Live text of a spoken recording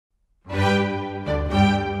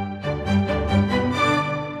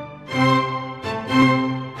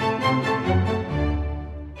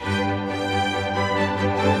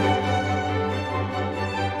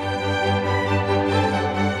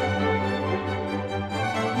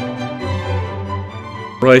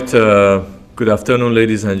Right, good afternoon,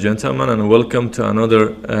 ladies and gentlemen, and welcome to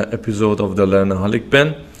another episode of the Learnaholic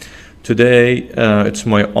Pen. Today, it's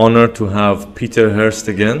my honor to have Peter Hurst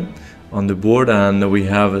again on the board, and we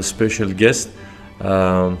have a special guest,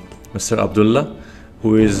 Mr. Abdullah,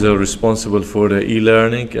 who is responsible for the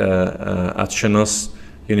e-learning at Shinas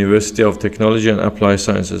University of Technology and Applied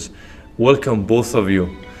Sciences. Welcome, both of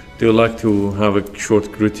you. Do you like to have a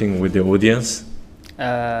short greeting with the audience?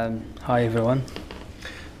 Hi, everyone.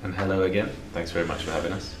 And hello again. Thanks very much for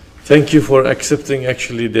having us. Thank you for accepting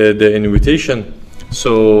actually the invitation.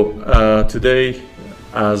 So today,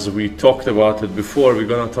 as we talked about it before, we're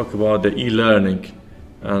going to talk about the e-learning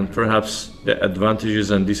and perhaps the advantages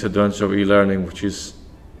and disadvantages of e-learning, which is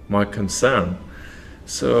my concern.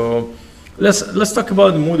 So let's talk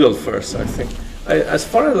about MOODLE first. I think, as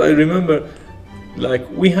far as I remember, like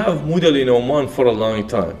we have MOODLE in Oman for a long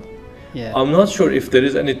time. Yeah. I'm not sure if there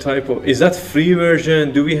is any type of, is that free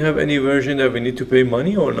version? Do we have any version that we need to pay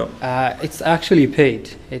money or no? It's actually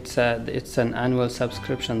paid. It's an annual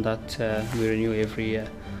subscription that we renew every year,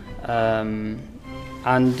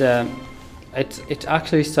 it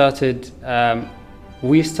actually started.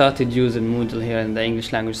 We started using MOODLE here in the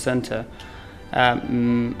English Language Center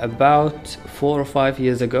about 4 or 5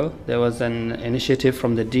 years ago. There was an initiative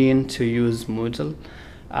from the dean to use MOODLE.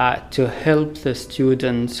 To help the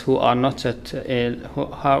students who are not who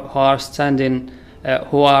are starting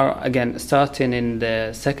in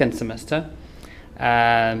the second semester,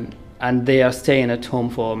 and they are staying at home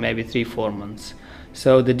for maybe 3-4 months.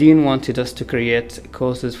 So the dean wanted us to create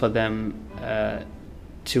courses for them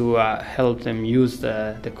to help them use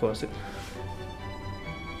the courses.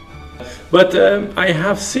 But I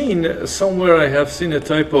have seen somewhere, I have seen a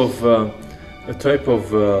type of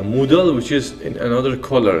MOODLE which is in another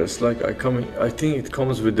color. It's like I think it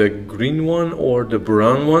comes with the green one or the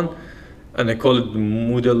brown one, and I call it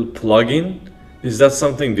MOODLE plugin. Is that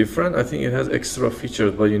something different? I think it has extra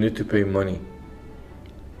features, but you need to pay money.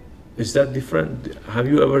 Is that different? Have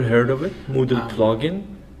you ever heard of it? MOODLE plugin?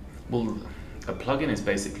 Well, a plugin is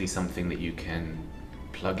basically something that you can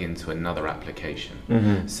plug into another application.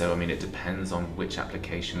 So I mean, it depends on which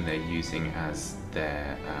application they're using as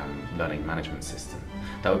their learning management system.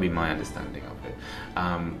 That would be my understanding of it.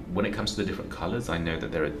 When it comes to the different colors, I know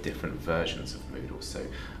that there are different versions of MOODLE. So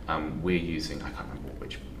we're using, I can't remember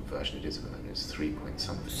which version it is, but it's 3 point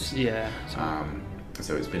something. Yeah.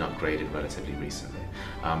 So it's been upgraded relatively recently.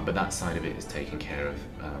 But that side of it is taken care of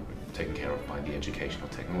by the Educational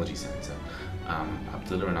Technology Centre.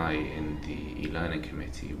 Abdullah and I in the e-learning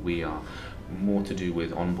committee, we are more to do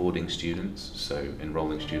with onboarding students, so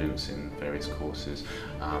enrolling students in various courses,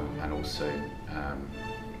 and also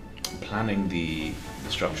planning the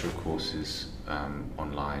structure of courses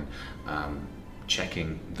online,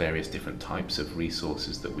 checking various different types of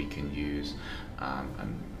resources that we can use,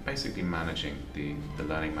 and basically managing the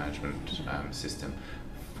learning management system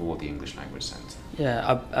for the English Language Center.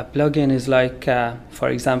 Yeah, a plugin is like, for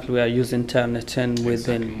example, we are using Turnitin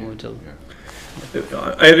within MOODLE.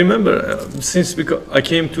 Yeah. I remember because I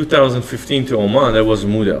came 2015 to Oman, there was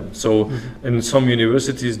MOODLE. So in some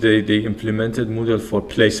universities they implemented MOODLE for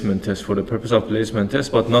placement tests, for the purpose of placement tests,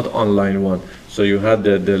 but not online one. So you had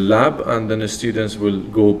the lab, and then the students will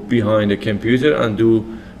go behind the computer and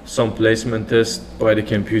do some placement tests by the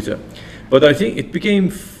computer. But I think it became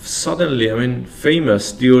suddenly, I mean,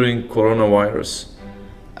 famous during coronavirus.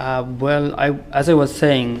 Well, as I was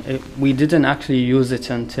saying, we didn't actually use it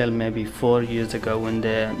until maybe 4 years ago, when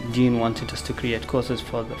the dean wanted us to create courses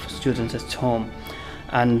for students at home.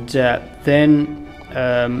 And then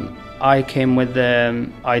I came with the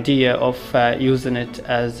idea of using it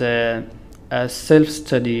as a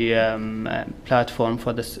self-study platform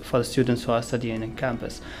for the students who are studying on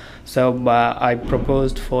campus. So I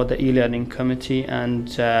proposed for the e-learning committee, and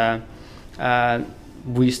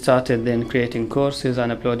we started then creating courses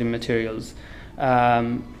and uploading materials.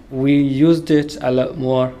 We used it a lot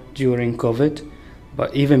more during COVID,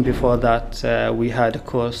 but even before that, we had a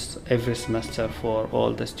course every semester for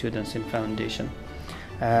all the students in foundation.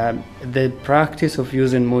 The practice of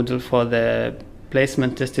using MOODLE for the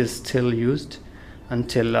placement test is still used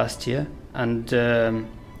until last year, and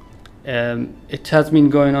it has been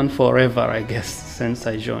going on forever, I guess, since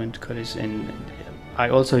I joined college. I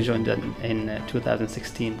also joined in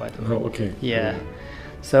 2016, by the way. Oh, okay. Yeah.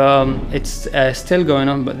 So it's still going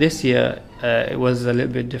on, but this year it was a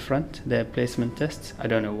little bit different, the placement tests. I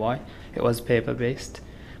don't know why. It was paper-based,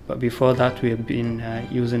 but before that we have been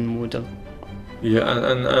using MOODLE. Yeah,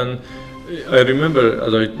 and I remember,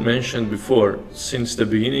 as I mentioned before, since the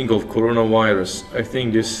beginning of coronavirus, I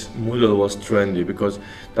think this MOODLE was trendy because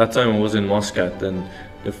that time I was in Muscat, and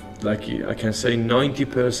like I can say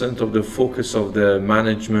 90% of the focus of the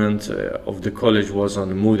management of the college was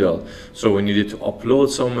on MOODLE. So we needed to upload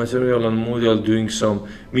some material on MOODLE, doing some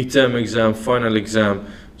midterm exam, final exam.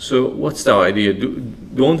 So what's the idea?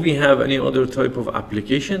 Don't we have any other type of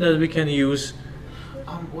application that we can use?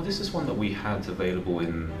 Well, this is one that we had available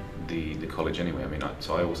in the college anyway. I mean,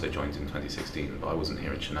 so I also joined in 2016, but I wasn't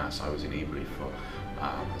here in Shinas. I was in Ebury for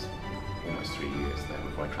almost 3 years there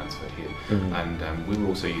before I transferred here. Mm-hmm. And we were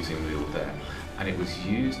also using MOODLE there. And it was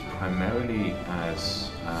used primarily as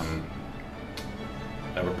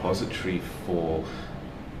a repository for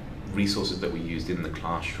resources that we used in the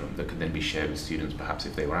classroom that could then be shared with students, perhaps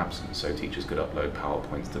if they were absent. So teachers could upload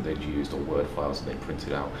PowerPoints that they'd used or Word files that they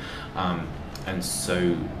printed out. And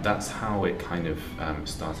so that's how it kind of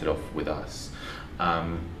started off with us.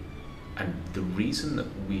 And the reason that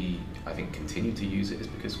we, I think, continue to use it is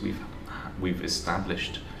because we've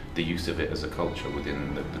established the use of it as a culture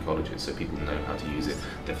within the colleges, so people know how to use it,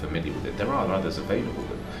 they're familiar with it. There are others available,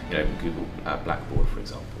 Google Blackboard, for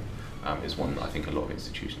example, is one that I think a lot of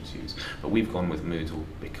institutions use. But we've gone with MOODLE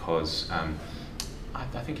because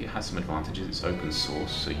I think it has some advantages. It's open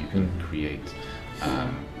source, so you can create,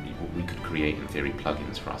 we could create, in theory,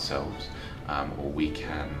 plugins for ourselves, or we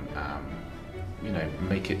can,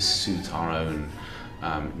 make it suit our own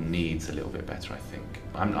needs a little bit better, I think.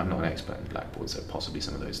 I'm not an expert in Blackboard, so possibly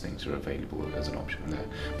some of those things are available as an option there.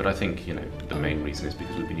 But I think, the main reason is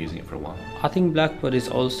because we've been using it for a while. I think Blackboard is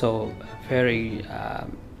also very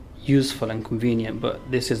useful and convenient, but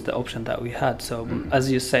this is the option that we had. So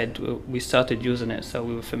as you said, we started using it, so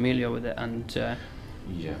we were familiar with it, and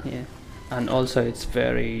yeah. And also it's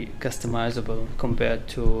very customizable compared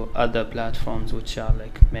to other platforms which are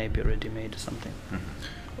like maybe ready-made or something.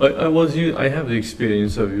 I have the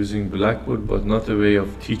experience of using Blackboard, but not a way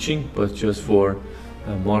of teaching, but just for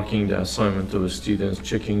marking the assignment of the students,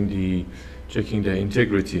 checking the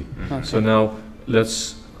integrity. Okay. So now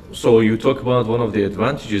so you talk about one of the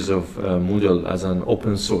advantages of MOODLE as an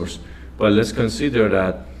open source, but let's consider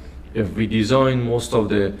that if we design most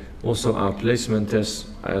of our placement tests,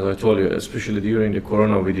 as I told you, especially during the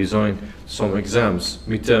corona, we designed some exams,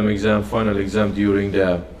 midterm exam, final exam during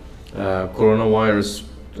the coronavirus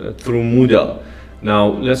through MOODLE. Now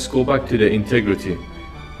let's go back to the integrity.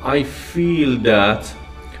 I feel that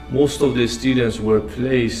most of the students were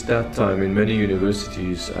placed that time in many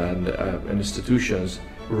universities and institutions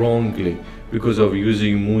wrongly because of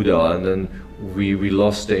using MOODLE, and then we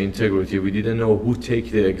lost the integrity. We didn't know who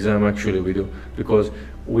take the exam actually because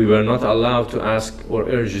we were not allowed to ask or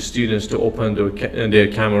urge students to open their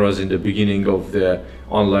cameras in the beginning of the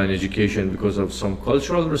online education because of some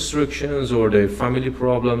cultural restrictions or their family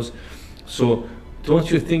problems. So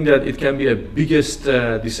don't you think that it can be a biggest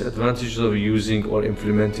disadvantage of using or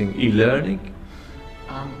implementing e-learning?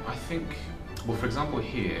 I think, well, for example,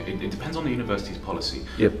 here, it depends on the university's policy.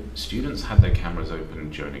 Yep. Students had their cameras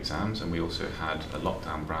open during exams, and we also had a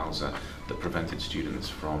lockdown browser that prevented students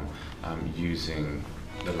from using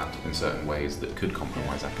the laptop in certain ways that could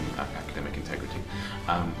compromise academic integrity.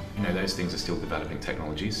 Those things are still developing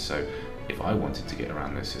technologies, so if I wanted to get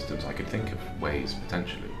around those systems, I could think of ways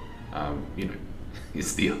potentially.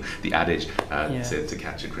 It's the adage to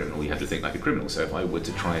catch a criminal, you have to think like a criminal. So if I were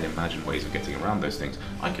to try and imagine ways of getting around those things,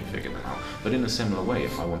 I could figure them out. But in a similar way,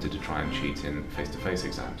 if I wanted to try and cheat in face-to-face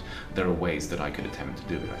exams, there are ways that I could attempt to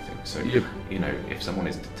do it, I think. So, if someone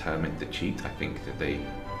is determined to cheat, I think that they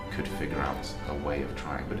could figure out a way of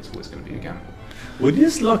trying, but it's always going to be a gamble. With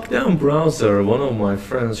this lockdown browser, one of my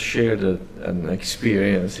friends shared an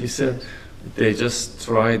experience. He said they just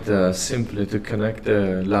tried simply to connect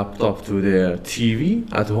the laptop to their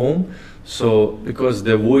TV at home. So because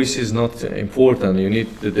the voice is not important,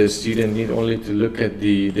 the student need only to look at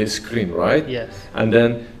the screen, right? Yes. And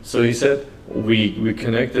then, so he said we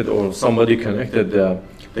connected, or somebody connected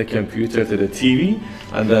the computer to the TV,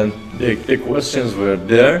 and then the questions were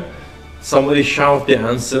there. Somebody shouted the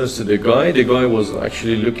answers to the guy. The guy was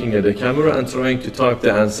actually looking at the camera and trying to type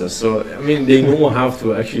the answers. So, they know how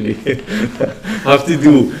to actually have to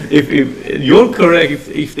do. If you're correct,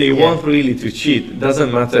 if they want really to cheat, it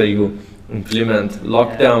doesn't matter you implement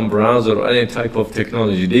lockdown browser or any type of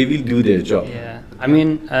technology, they will do their job. Yeah,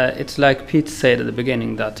 it's like Pete said at the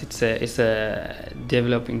beginning that it's a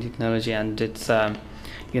developing technology, and it's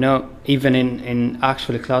even in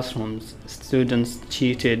actual classrooms, students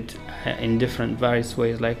cheated in different various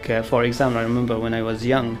ways. Like for example, I remember when I was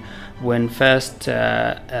young, when first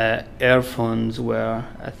earphones were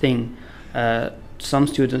a thing, some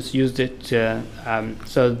students used it,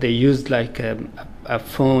 so they used like a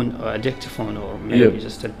phone or a dictaphone or maybe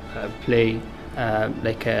just a play,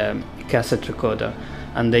 like a cassette recorder,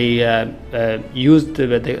 and they used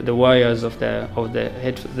the wires of the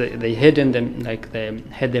head. They hid in them, like they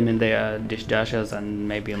hid them in their dish dashers and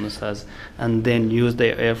maybe musas, and then used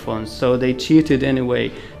their earphones. So they cheated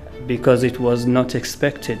anyway because it was not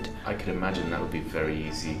expected. I can imagine that would be very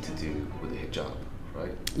easy to do with a hijab,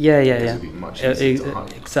 right? Yeah. It would be much easier to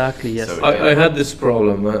hide. Exactly, yes. So, I had this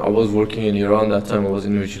problem. I was working in Iran that time. I was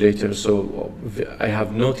an invigilator, so I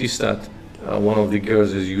have noticed that one of the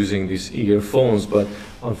girls is using these earphones, but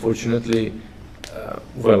unfortunately,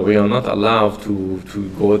 well, we are not allowed to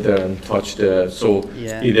go there and touch so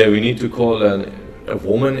either we need to call a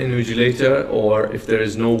woman invigilator, or if there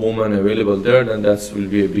is no woman available there, then that will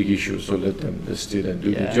be a big issue. So let the student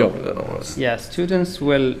do the job. Yeah, students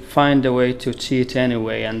will find a way to cheat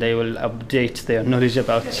anyway, and they will update their knowledge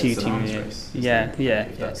about cheating.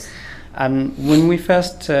 And when we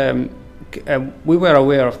first, we were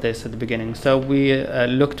aware of this at the beginning, so we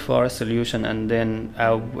looked for a solution, and then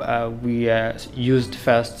we used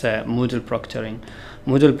first MOODLE proctoring.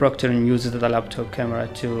 MOODLE proctoring uses the laptop camera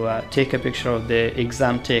to take a picture of the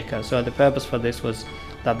exam taker. So the purpose for this was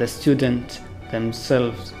that the student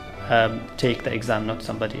themselves take the exam, not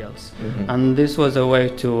somebody else. And this was a way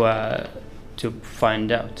to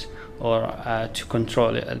find out or to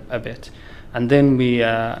control it a bit. And then we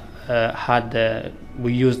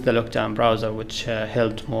we used the lockdown browser, which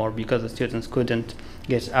helped more because the students couldn't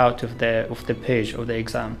get out of the page of the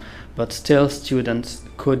exam, but still students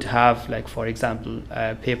could have, like, for example,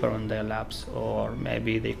 paper on their laps, or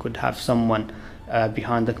maybe they could have someone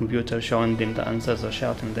behind the computer showing them the answers or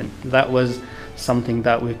shouting them. That was something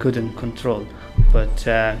that we couldn't control, but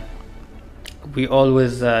we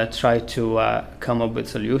always try to come up with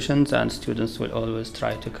solutions, and students will always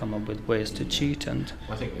try to come up with ways to cheat. And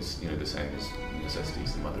I think it's, the saying is necessity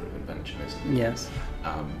is the mother of invention, isn't it? Yes.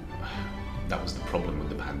 That was the problem with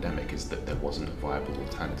the pandemic, is that there wasn't a viable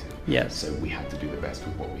alternative. Yes. So we had to do the best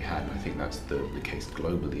with what we had. And I think that's the case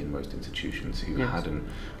globally in most institutions who hadn't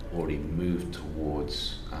already moved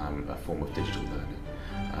towards a form of digital learning.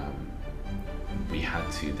 We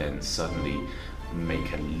had to then suddenly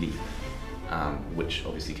make a leap, which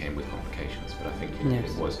obviously came with complications. But I think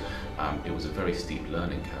it was a very steep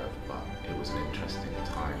learning curve, but it was an interesting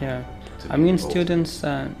time. Yeah, I mean, students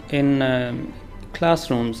in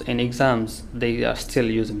classrooms, in exams, they are still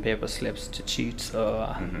using paper slips to cheat. So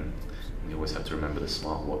you always have to remember the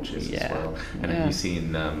smart watches as well. And have you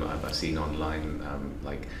seen? I've seen online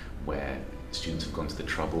like where students have gone to the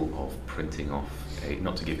trouble of printing off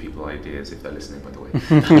not to give people ideas if they're listening, by the way,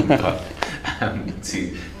 but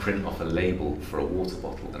to print off a label for a water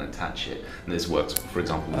bottle and attach it. And this works, for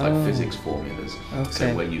example, with like physics formulas.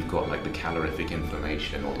 So where you've got like the calorific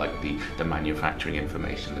information or like the manufacturing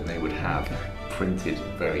information that they would have printed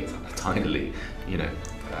very tinily,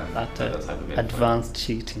 that type of advanced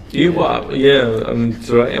cheating.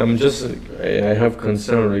 I have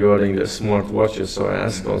concern regarding the smart watches, so I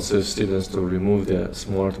ask also students to remove the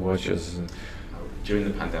smart watches. During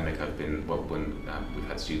the pandemic, when we've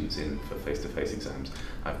had students in for face-to-face exams,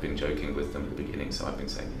 I've been joking with them at the beginning. So I've been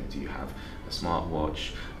saying, do you have a smart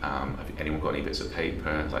watch? Have anyone got any bits of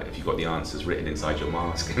paper? Like, if you've got the answers written inside your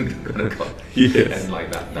mask, and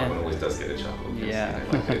like that one always does get a chuckle.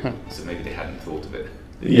 So maybe they hadn't thought of it.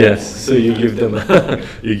 Yes, so you give them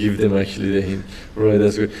actually the hint. Right,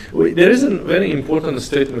 that's good. There is a very important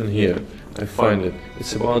statement here. I find it.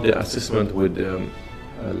 It's about the assessment with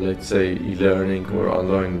let's say e-learning or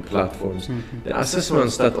online platforms. The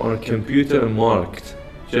assessments that are computer marked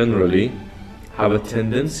generally have a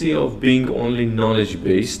tendency of being only knowledge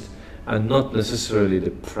based and not necessarily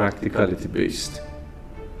the practicality based.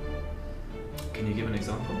 Can you give an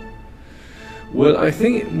example? Well, I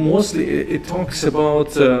think mostly it talks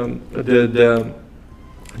about the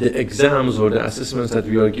exams or the assessments that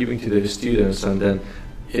we are giving to the students, and then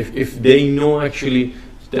if they know actually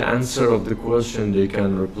the answer of the question, they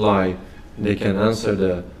can reply, they can answer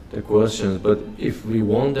the questions. But if we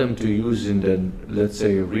want them to use in the, let's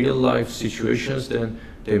say, real life situations, then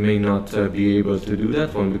they may not be able to do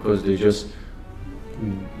that one because they just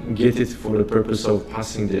get it for the purpose of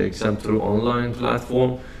passing the exam through online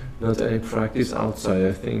platform, not any practice outside.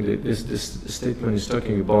 I think that this statement is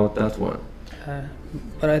talking about that one.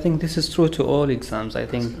 But I think this is true to all exams. I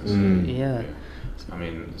think, I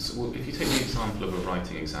mean, if you take the example of a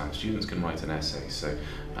writing exam, students can write an essay, so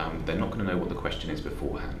they're not going to know what the question is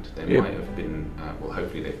beforehand. They might have been,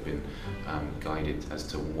 hopefully they've been guided as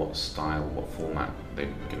to what style, what format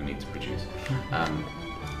they're going to need to produce.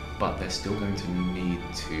 but they're still going to need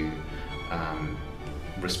to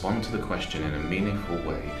respond to the question in a meaningful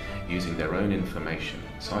way using their own information.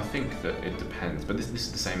 So I think that it depends, but this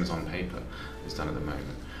is the same as on paper, it's done at the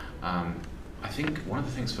moment. I think one of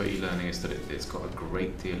the things for e-learning is that it's got a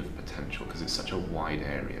great deal of potential because it's such a wide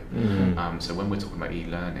area. So when we're talking about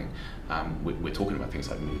e-learning, we're talking about things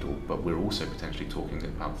like MOODLE, but we're also potentially talking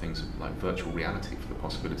about things like virtual reality, for the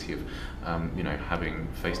possibility of having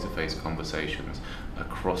face-to-face conversations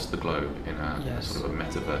across the globe in a sort of a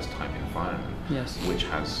metaverse type environment, which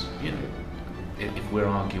has, if we're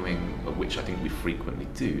arguing, which I think we frequently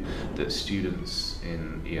do, that students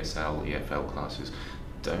in ESL, EFL classes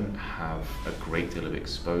don't have a great deal of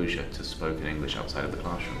exposure to spoken English outside of the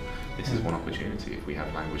classroom. This is one opportunity. If we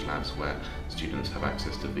have language labs where students have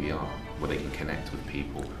access to VR, where they can connect with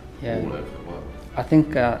people all over the world. I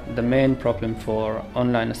think the main problem for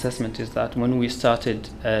online assessment is that when we started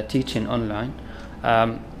teaching online,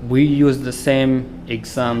 we used the same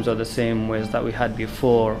exams or the same ways that we had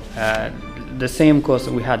before. The same course,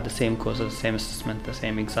 we had the same courses, the same assessment, the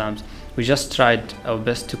same exams. We just tried our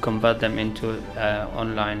best to convert them into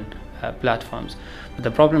online platforms. But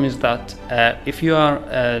the problem is that if you are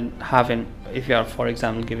for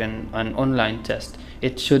example given an online test,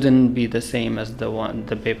 it shouldn't be the same as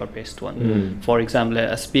the paper-based one. For example,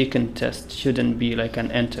 a speaking test shouldn't be like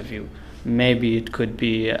an interview. Maybe it could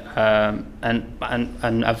be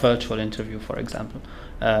a virtual interview, for example.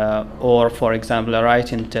 Or for example, a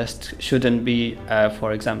writing test shouldn't be,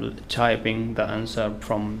 for example, typing the answer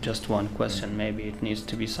from just one question. Maybe it needs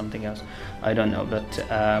to be something else. I don't know,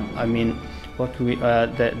 but I mean, what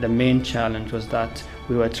the main challenge was that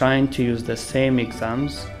we were trying to use the same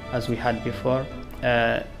exams as we had before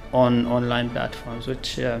on online platforms,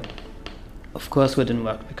 which of course wouldn't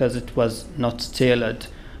work because it was not tailored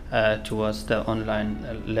towards the online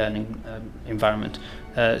learning environment.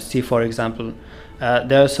 See, for example,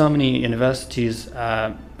 there are so many universities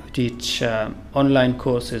who teach online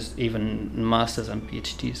courses, even masters and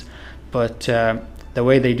PhDs, but the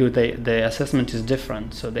way they do the assessment is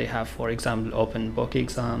different. So they have, for example, open book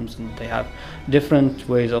exams, and they have different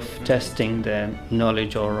ways of testing the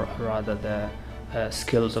knowledge, or rather the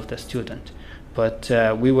skills of the student. But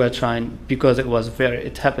we were trying, because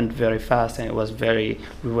it happened very fast, and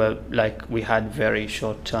we had very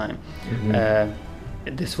short time.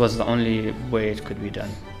 This was the only way it could be done.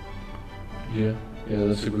 Yeah,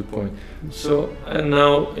 that's a good point. So, and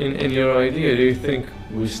now in your idea, do you think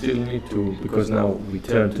we still need to, because now we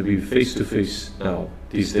turn to be face-to-face now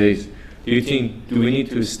these days, do we need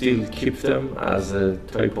to still keep them as a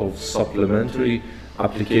type of supplementary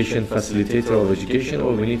application facilitator of education,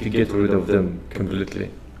 or we need to get rid of them completely?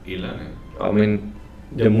 E-learning? I mean,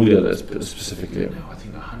 the MOODLE specifically. No, I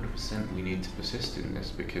think 100% we need to persist in this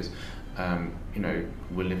because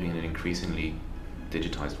we're living in an increasingly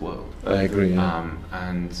digitized world. I agree.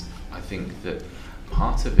 And I think that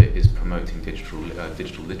part of it is promoting digital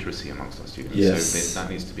literacy amongst our students. Yes. So that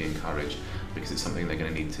needs to be encouraged because it's something they're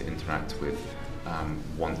going to need to interact with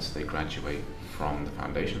once they graduate from the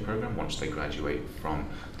foundation program, once they graduate from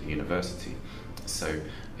the university. So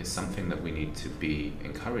it's something that we need to be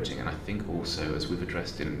encouraging. And I think also, as we've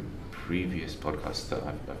addressed in previous podcasts that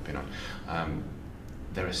I've been on,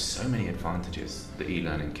 there are so many advantages that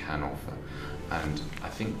e-learning can offer. And I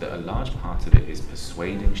think that a large part of it is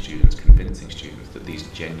persuading students, convincing students that these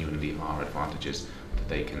genuinely are advantages that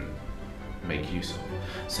they can make use of.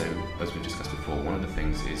 So, as we've discussed before, one of the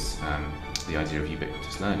things is the idea of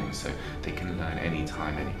ubiquitous learning. So they can learn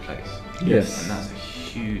anytime, any place. Yes. And that's a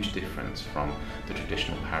huge difference from the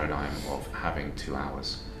traditional paradigm of having 2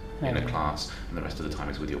 hours in a class and the rest of the time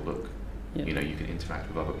is with your book. Yeah. You can interact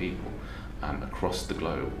with other people across the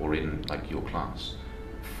globe or in your class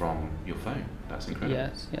from your phone. That's incredible.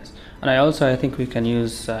 Yes. And I think we can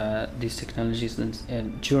use these technologies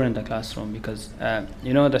during the classroom because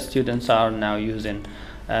the students are now using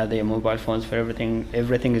their mobile phones for everything.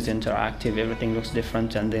 Everything is interactive, everything looks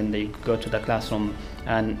different, and then they go to the classroom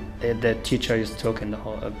and the teacher is talking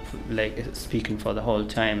speaking for the whole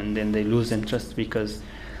time, and then they lose interest because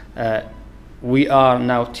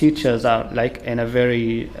teachers are in a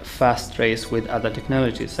very fast race with other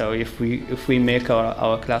technologies. So if we make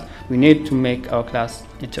our class, we need to make our class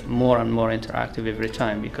more and more interactive every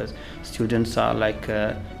time because students are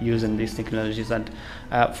using these technologies. And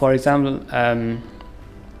for example,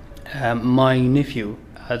 my nephew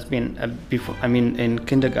has been in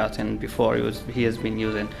kindergarten before he has been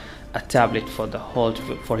using a tablet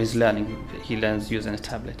for his learning. He learns using a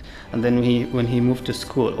tablet, and then when he moved to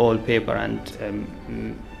school, all paper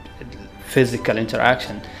and physical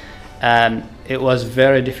interaction, it was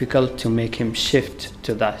very difficult to make him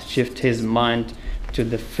shift his mind to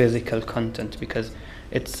the physical content, because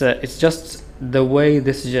it's just the way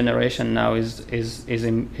this generation now is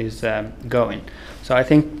going. So I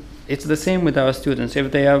think it's the same with our students.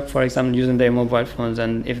 If they are, for example, using their mobile phones,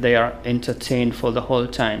 and if they are entertained for the whole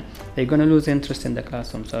time, they're going to lose interest in the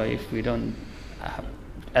classroom. So if we don't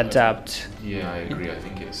adapt. Yeah, I agree. I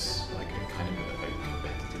think it's like a kind of a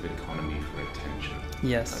competitive economy for attention.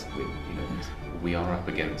 Yes. Like we are up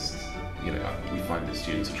against, we find that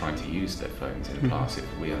students are trying to use their phones in class if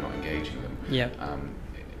we are not engaging them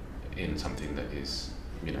in something that is,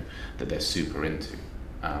 that they're super into.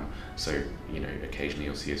 So, occasionally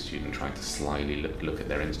you'll see a student trying to slyly look at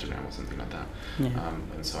their Instagram or something like that.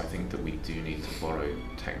 And so I think that we do need to borrow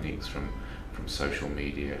techniques from social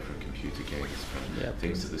media, from computer games, from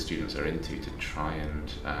things that the students are into, to try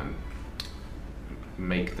and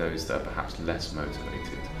make those that are perhaps less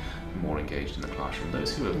motivated more engaged in the classroom.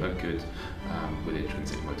 Those who are good with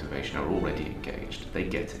intrinsic motivation are already engaged. They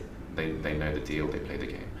get it. They know the deal. They play the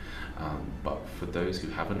game. But for those who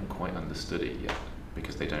haven't quite understood it yet,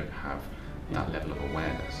 because they don't have that level of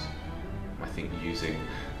awareness, I think using,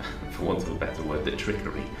 for want of a better word, the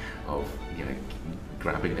trickery of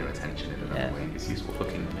grabbing their attention in another way is useful for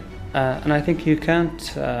hooking them in. And I think you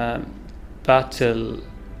can't battle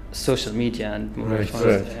social media and mobile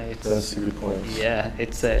phones. Right. That's a good point. Yeah,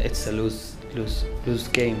 it's a lose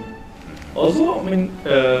game. Also, I mean,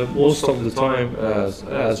 most of the time,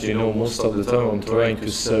 as you know, most of the time I'm trying to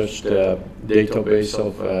search the database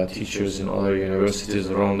of teachers in other universities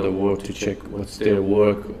around the world to check what's their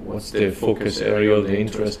work, what's their focus area, their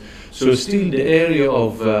interest. So still the area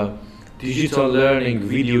of digital learning,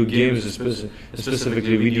 video games,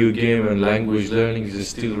 specifically video game and language learning, is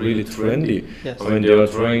still really trendy. Yes. I mean, they are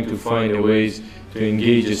trying to find ways to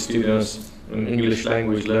engage the students in English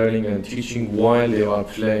language learning and teaching while they are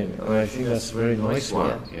playing. And I think that's a very nice one.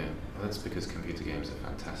 Yeah, well, that's because computer games are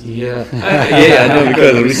fantastic. Yeah, I know,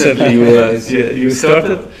 because recently you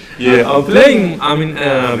started. Yeah, I'm playing. I mean,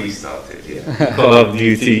 We started, yeah. Call of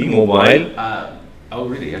Duty mobile. Oh,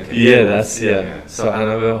 really? Okay. Yeah, that's So I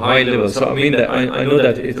have a high level. So I mean, that I know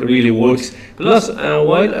that it really works. Plus,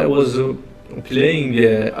 while I was playing,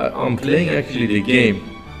 I'm playing actually the game.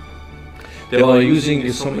 They are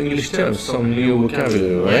using some English terms, some new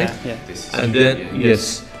vocabulary, right? Yeah. And then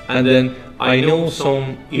and then I know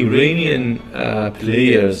some Iranian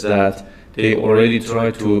players that they already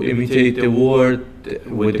try to imitate the word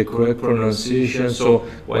with the correct pronunciation. So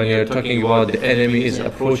when you're talking about the enemy is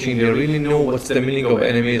approaching, they really know what's the meaning of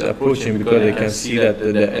enemy is approaching, because they can see that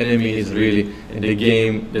the enemy is really in the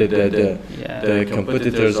game, the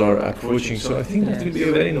competitors are approaching. So I think that will be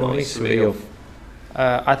a very nice way of.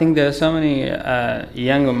 I think there are so many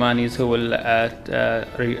young Omanis who will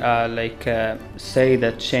say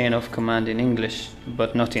the chain of command in English,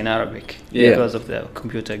 but not in Arabic, because of the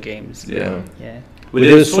computer games. Yeah. With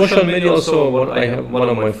the social media also, I have one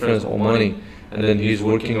of my friends, Omani, and then he's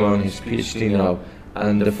working on his PhD now,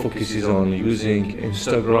 and the focus is on using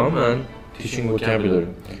Instagram and teaching vocabulary,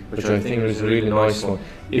 which I think is a really nice one.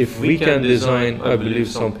 If we can design, I believe,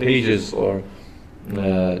 some pages, or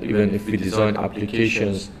even if we design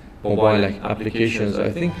applications, mobile applications, I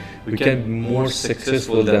think we can be more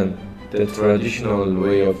successful than the traditional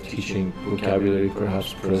way of teaching vocabulary,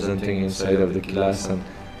 perhaps presenting inside of the class and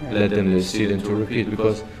let them the student to repeat,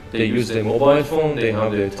 because they use their mobile phone, they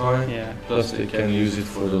have their time, plus they can use it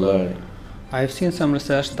for the learning. I've seen some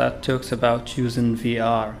research that talks about using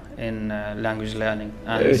VR in language learning.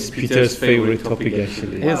 And it's Peter's favorite topic,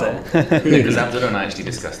 actually. Is it? Because Abdullah and I actually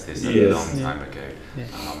discussed this a long time ago,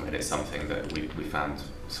 and it's something that we found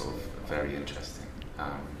sort of very interesting.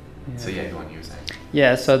 So go on, you were saying.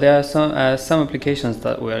 Yeah, so there are some applications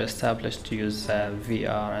that were established to use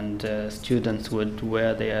VR, and students would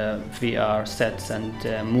wear their VR sets and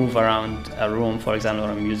move around a room, for example,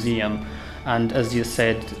 or a museum, and as you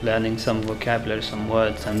said, learning some vocabulary, some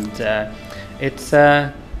words, and it's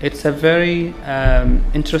a very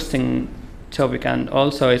interesting topic, and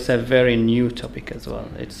also it's a very new topic as well.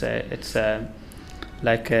 It's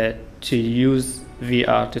to use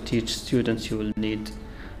VR to teach students, you will need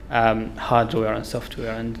hardware and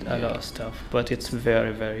software and a lot of stuff, but it's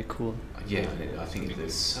very, very cool. Yeah, I think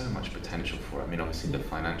there's so much potential for it. I mean, obviously the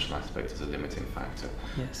financial aspect is a limiting factor.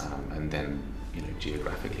 Yes. And then,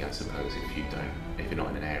 geographically, I suppose, if you're not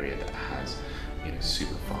in an area that has,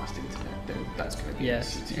 super fast internet, then that's going to be an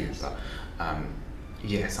issue too.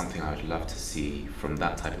 But something I would love to see from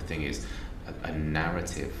that type of thing is a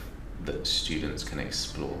narrative that students can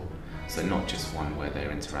explore. So not just one where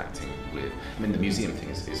they're interacting with, I mean the museum thing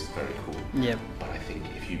is very cool, Yeah. but I think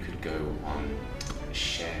if you could go on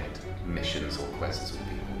shared missions or quests with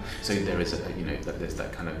people, so there is there's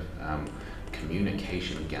that kind of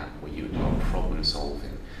communication gap where you are problem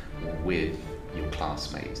solving with your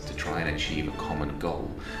classmates to try and achieve a common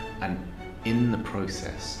goal, and in the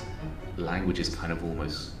process language is kind of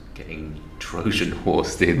almost getting Trojan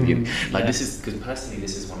horsed in. This is, because personally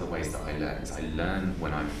this is one of the ways that I learn, is I learn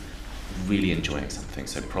when I'm really enjoying something,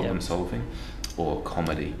 so problem solving or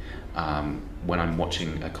comedy. When I'm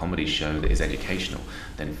watching a comedy show that is educational,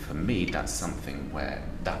 then for me that's something where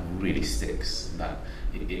that really sticks, that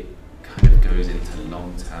it kind of goes into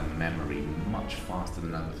long-term memory much faster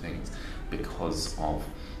than other things because of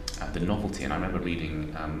the novelty. And I remember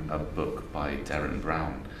reading a book by Derren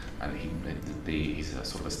Brown, and he's a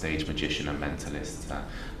sort of a stage magician, a mentalist,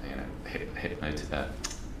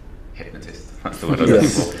 hypnotist, that's the word I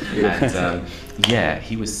was looking for. And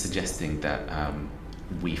he was suggesting that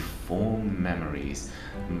we form memories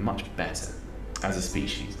much better as a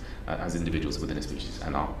species, as individuals within a species,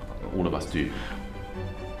 and all of us do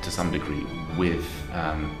to some degree, with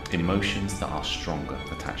emotions that are stronger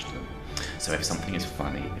attached to them. So if something is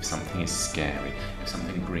funny, if something is scary, if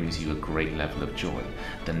something brings you a great level of joy,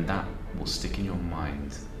 then that will stick in your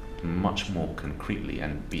mind much more concretely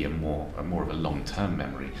and be a more of a long-term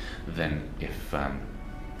memory than if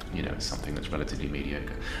it's something that's relatively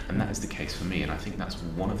mediocre. And that is the case for me, and I think that's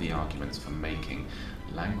one of the arguments for making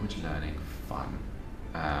language learning fun,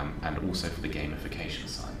 and also for the gamification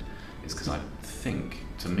side, is because I think,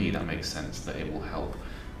 to me, that makes sense, that it will help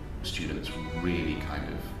students really kind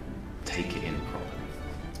of take it in properly,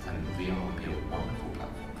 and VR will be a wonderful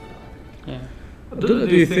platform for that. Abdullah,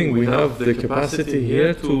 do you think we have the capacity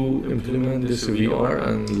here to implement this VR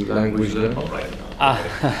and language learning?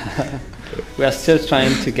 We are still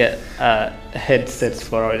trying to get headsets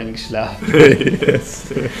for our English lab. Yes.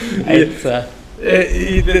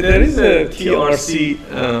 There is a TRC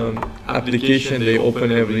application they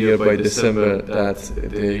open every year by December that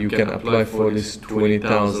you can apply for this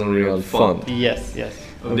 20,000 real fund. Yes.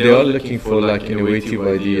 They are looking for like innovative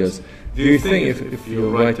ideas. Do you think if you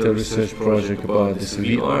write a research project about this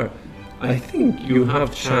VR, I think you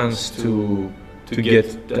have chance to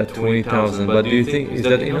get that 20,000, but do you think is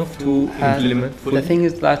that enough to implement fully? The thing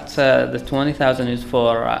is that the 20,000 is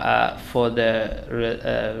for the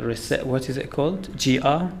what is it called?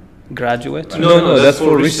 GR, graduate? No, that's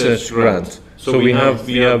for research grant. So we have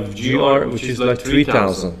GR, which is like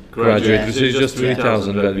 3,000 graduate. This is just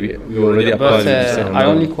 3,000 that we already applied. But I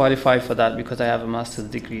only qualify for that because I have a master's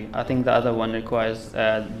degree. I think the other one requires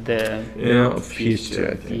the PhD.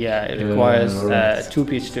 I think. Yeah, it requires 2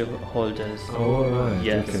 PhD holders. Oh right.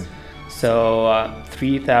 Yes. Okay. So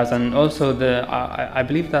 3,000. Also, I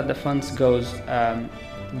believe that the funds go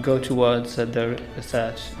towards the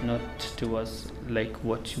research, not towards like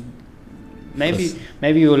what you. Maybe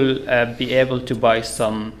you'll be able to buy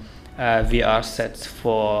some VR sets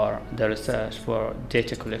for the research, for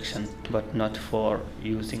data collection, but not for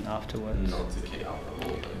using afterwards. Not to kick out the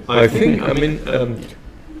whole thing. I think,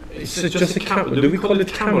 it's just a camera. Do we call it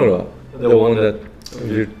camera? The one that,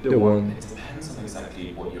 the one. It depends on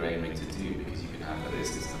exactly what you're aiming to do, because you can have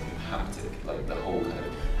this system of haptic, like the whole kind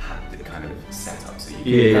of haptic kind of setup. So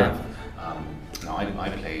you can have. Now I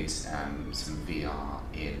played some VR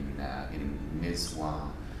in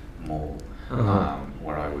Nizwa Mall,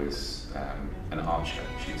 where I was an archer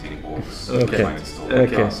shooting balls, trying to storm the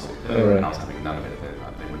castle, and I was having none of it.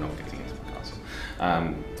 They were not getting into the castle.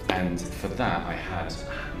 And for that, I had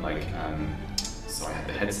I had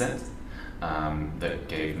the headset that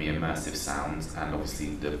gave me immersive sounds and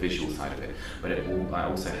obviously the visual side of it. But I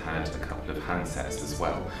also had a couple of handsets as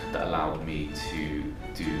well that allowed me to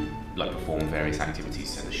perform various activities,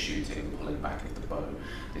 so the shooting, pulling back of the bow,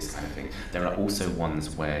 this kind of thing. There are also ones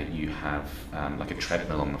where you have like a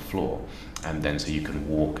treadmill on the floor, and then so you can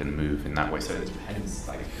walk and move in that way. So it depends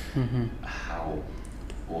how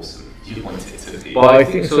awesome you want it to be. But I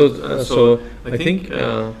think so. I think.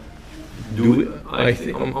 I'm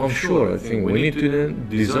sure. I think we need to then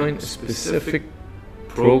design a specific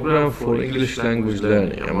program for English language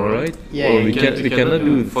learning. Am I right? Yeah. Or we cannot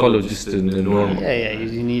follow just the normal. Yeah.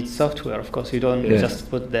 You need software, of course. You don't just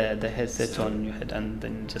put the headset on your head and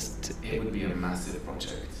then just. It would be a massive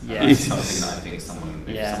project. Yeah. It's something that I think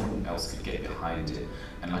someone else could get behind it.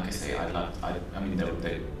 And like I say, I mean, there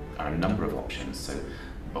are a number of options. So,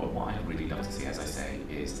 but what I'd really love to see, as I say,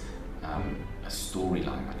 is a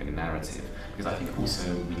storyline, like a narrative, because I think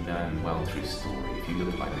also we learn well through story. If you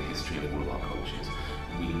look at like the history of all of our cultures,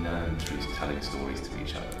 we learn through telling stories to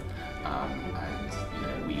each other.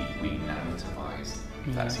 and we narrativize.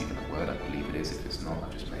 If that's even a word, I believe it is. If it's not,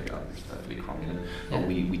 I've just made it up. It's perfectly cromulent. But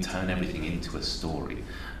we turn everything into a story.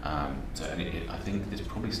 I think this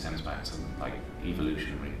probably stems back to like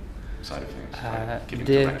evolutionary side of things, like giving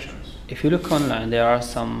directions. If you look online, there are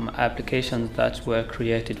some applications that were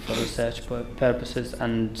created for research purposes,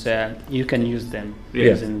 and you can use them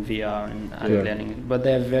using VR and learning. But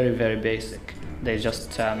they're very, very basic. They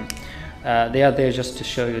just they are there just to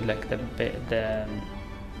show you like the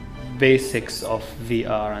basics of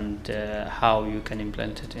VR and how you can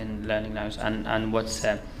implement it in learning language, and what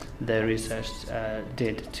the research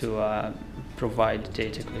did to provide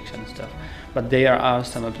data collection and stuff. But there are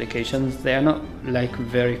some applications. They are not like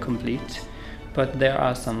very complete, but there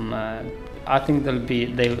are some. I think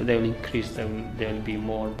they will increase. There will be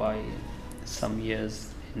more by some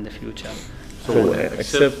years in the future. So,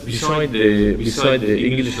 except beside the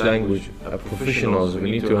English language professionals,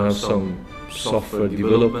 we need to have some software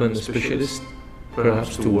development specialists,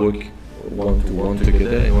 perhaps to work one-to-one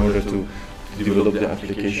together in order to develop the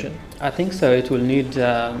application. I think so. It will need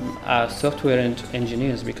software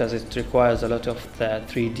engineers, because it requires a lot of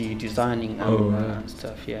 3D designing and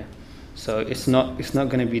stuff. Yeah. So it's not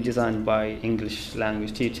going to be designed by English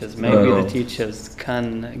language teachers. Maybe the teachers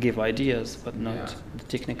can give ideas, but not the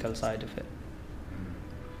technical side of it.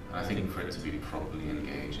 I think for it to be properly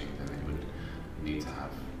engaging, then it would need to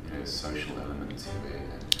have a social element to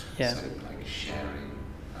it, and so like sharing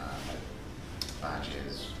like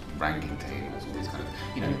badges, ranking tables, all these kind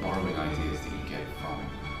of borrowing ideas that you get from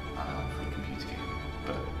computer gaming,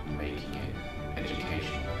 but making it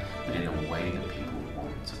educational, but in a way that people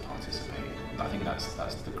want to participate in. I think that's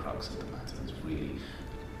the crux of the matter. Is really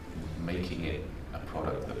making it a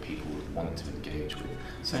product that people would want to engage with,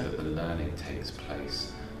 so that the learning takes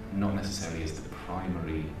place. Not necessarily as the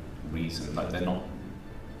primary reason, like they're not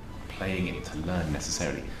playing it to learn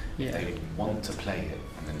necessarily. They want to play it,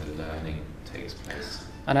 and then the learning takes place.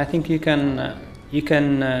 And I think you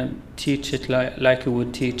can teach it like you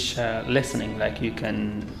would teach listening. Like you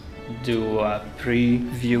can do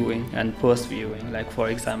pre-viewing and post-viewing. Like for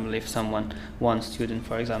example, if one student,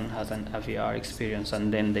 for example, has a VR experience,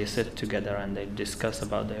 and then they sit together and they discuss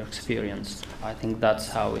about their experience, I think that's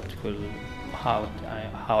how it will. How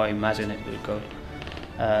I imagine it will go.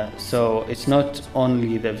 So it's not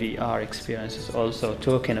only the VR experience; it's also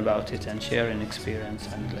talking about it and sharing experience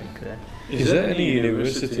and like that. Is there any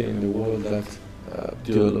university in the world that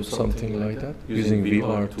develops something like that, using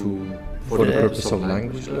VR for the purpose of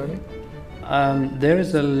language learning? There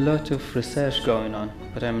is a lot of research going on,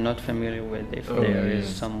 but I'm not familiar with if there is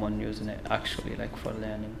someone using it actually, like for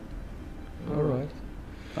learning. All right.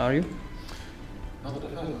 Are you?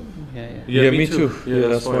 Yeah, me too. Yeah,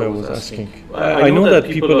 that's why I was asking. I know that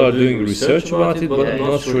people are doing research about it, but I'm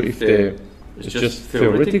not sure if it's just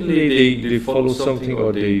theoretically they follow something,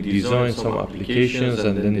 or they design some applications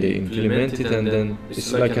and then they implement it, and then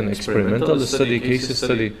it's like an experimental study, case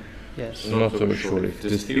study. Yes. I'm not so sure if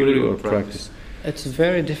it is theory or practice. It's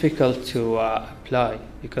very difficult to apply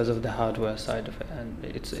because of the hardware side of it, and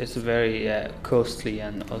it's very costly,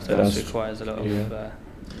 and also it requires a lot of. I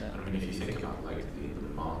mean, if you think about like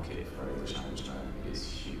the market for English language learning is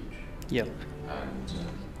huge. Yep. And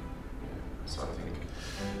so I think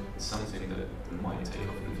it's something that might take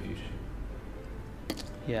off in the future.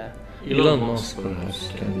 Yeah. Elon Musk perhaps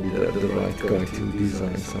can be the right guy to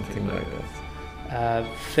design something like that.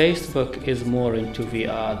 Facebook is more into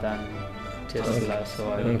VR than Tesla,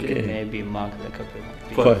 so I think maybe Mark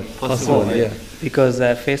Zuckerberg. Possible, yeah. Because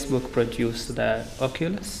Facebook produced the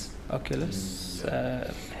Oculus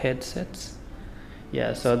headsets.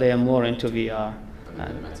 Yeah, so they are more into VR.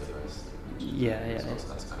 And the metaverse. So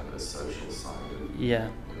that's kind of a social side of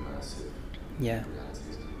immersive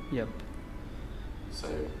realities. Yep. So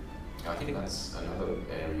I think that's another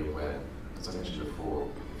area where, as I mentioned before,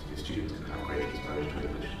 if students can have great exposure to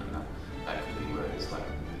English, and that could be where it's like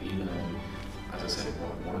e-learning. As I said,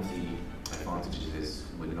 one of the advantages is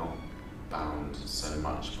we're not bound so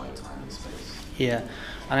much by time and space. Yeah,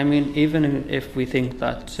 and I mean, even if we think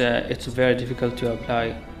that it's very difficult to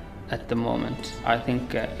apply at the moment, I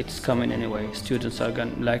think it's coming anyway. Students are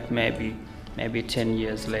going, like maybe 10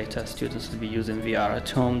 years later, students will be using VR at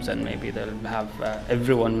homes, and maybe they'll have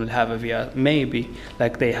everyone will have a VR. Maybe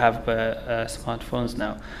like they have smartphones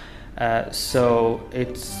now. So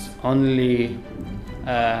it's only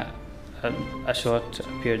a short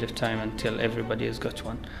period of time until everybody has got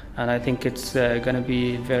one, and I think it's going to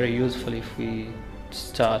be very useful if we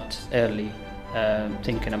start early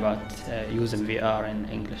thinking about using VR in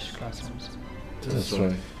English classrooms. That's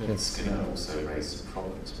right. It's going to also raise some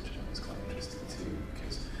problems, which I think is quite interesting too,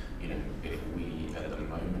 because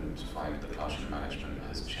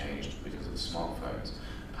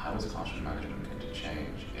is classroom management going to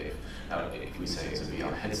change if we say it's a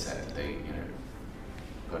VR headset, they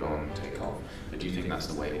put on, take off? But do you think that's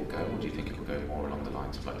the way it will go, or do you think it will go more along the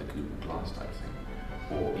lines of like the Google Glass type thing,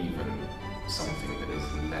 or even something that is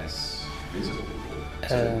less visible,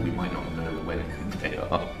 so that we might not know when they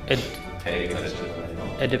are paying attention or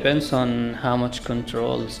not? It depends on how much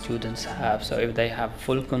control students have. So if they have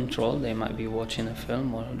full control, they might be watching a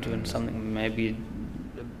film or doing something, maybe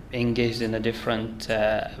engaged in a different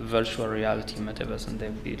virtual reality metaverse, and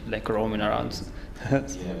they'll be like roaming around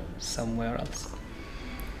somewhere else.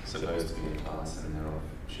 Supposed to be in class and they're off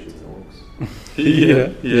shooting orcs.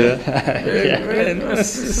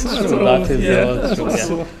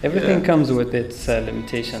 Everything comes with its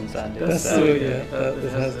limitations and its.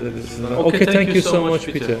 Okay, thank you so much,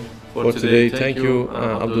 Peter, for today. Thank you,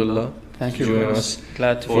 Abdullah. Thank you joining us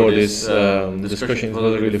Glad to for this discussion. It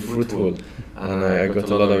was really fruitful, and I got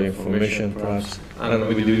a lot of information, perhaps, and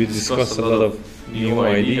we discussed a lot of new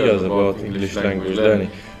ideas about English language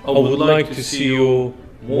learning. I would like to see you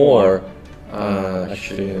more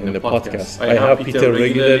actually in the podcast. I have Peter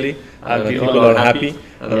regularly, and people are happy,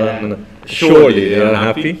 and surely they are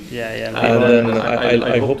happy. And then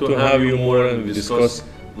I hope to have you more, and we discuss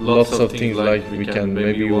lots of things, like we can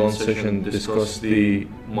maybe one session discuss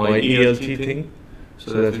my ELT thing,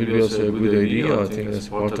 so that will be also a good idea. I think that's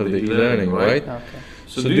part of the e-learning, right? Okay.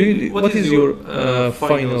 So what is your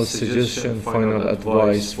final suggestion, final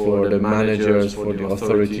advice for the managers, for the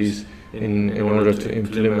authorities in order to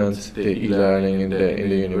implement the e-learning in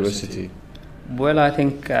the university? Well, I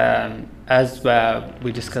think as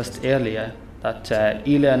we discussed earlier, that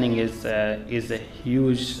e-learning is a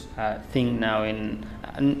huge thing now, in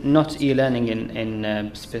not e-learning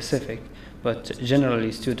in specific, but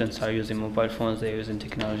generally students are using mobile phones, they're using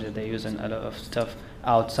technology, they're using a lot of stuff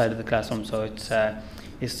outside of the classroom. So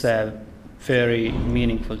it's very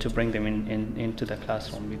meaningful to bring them into the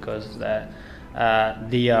classroom, because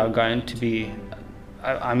they are going to be,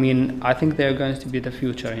 I think they're going to be the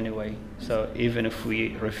future anyway. So even if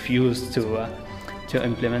we refuse to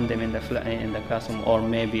implement them in the classroom, or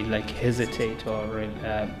maybe like hesitate or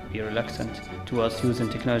be reluctant towards using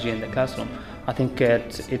technology in the classroom, I think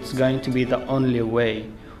it's going to be the only way,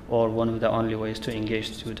 or one of the only ways, to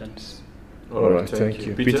engage students. All right, thank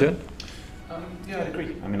you. Peter? Yeah, I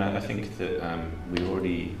agree. I mean, I think that we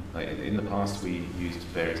already, in the past, we used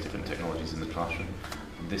various different technologies in the classroom.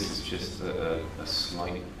 This is just a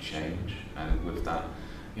slight change, and with that,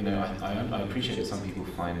 I appreciate that some people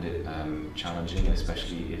find it challenging,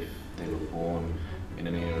 especially if they were born in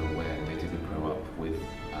an era where they didn't grow up with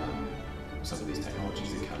some of these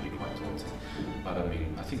technologies. It can be quite daunting. But I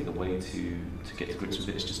mean, I think the way to get to grips with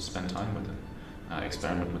it is just to spend time with them,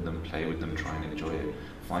 experiment with them, play with them, try and enjoy it,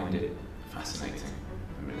 find it fascinating.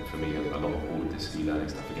 I mean, for me, a lot of all of this e-learning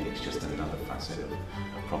stuff, again, it's just another facet of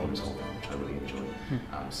problem solving, which I really enjoy.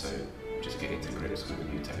 So just getting to grips with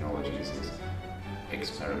new technologies is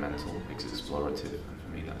experimental, it's explorative, and for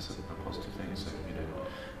me that's a positive thing. So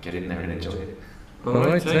get in there and enjoy it. All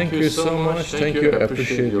right, thank you so much. Thank you. I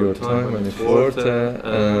appreciate your time and effort,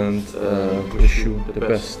 and wish you the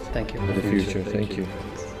best. Thank you. In the future. Thank you.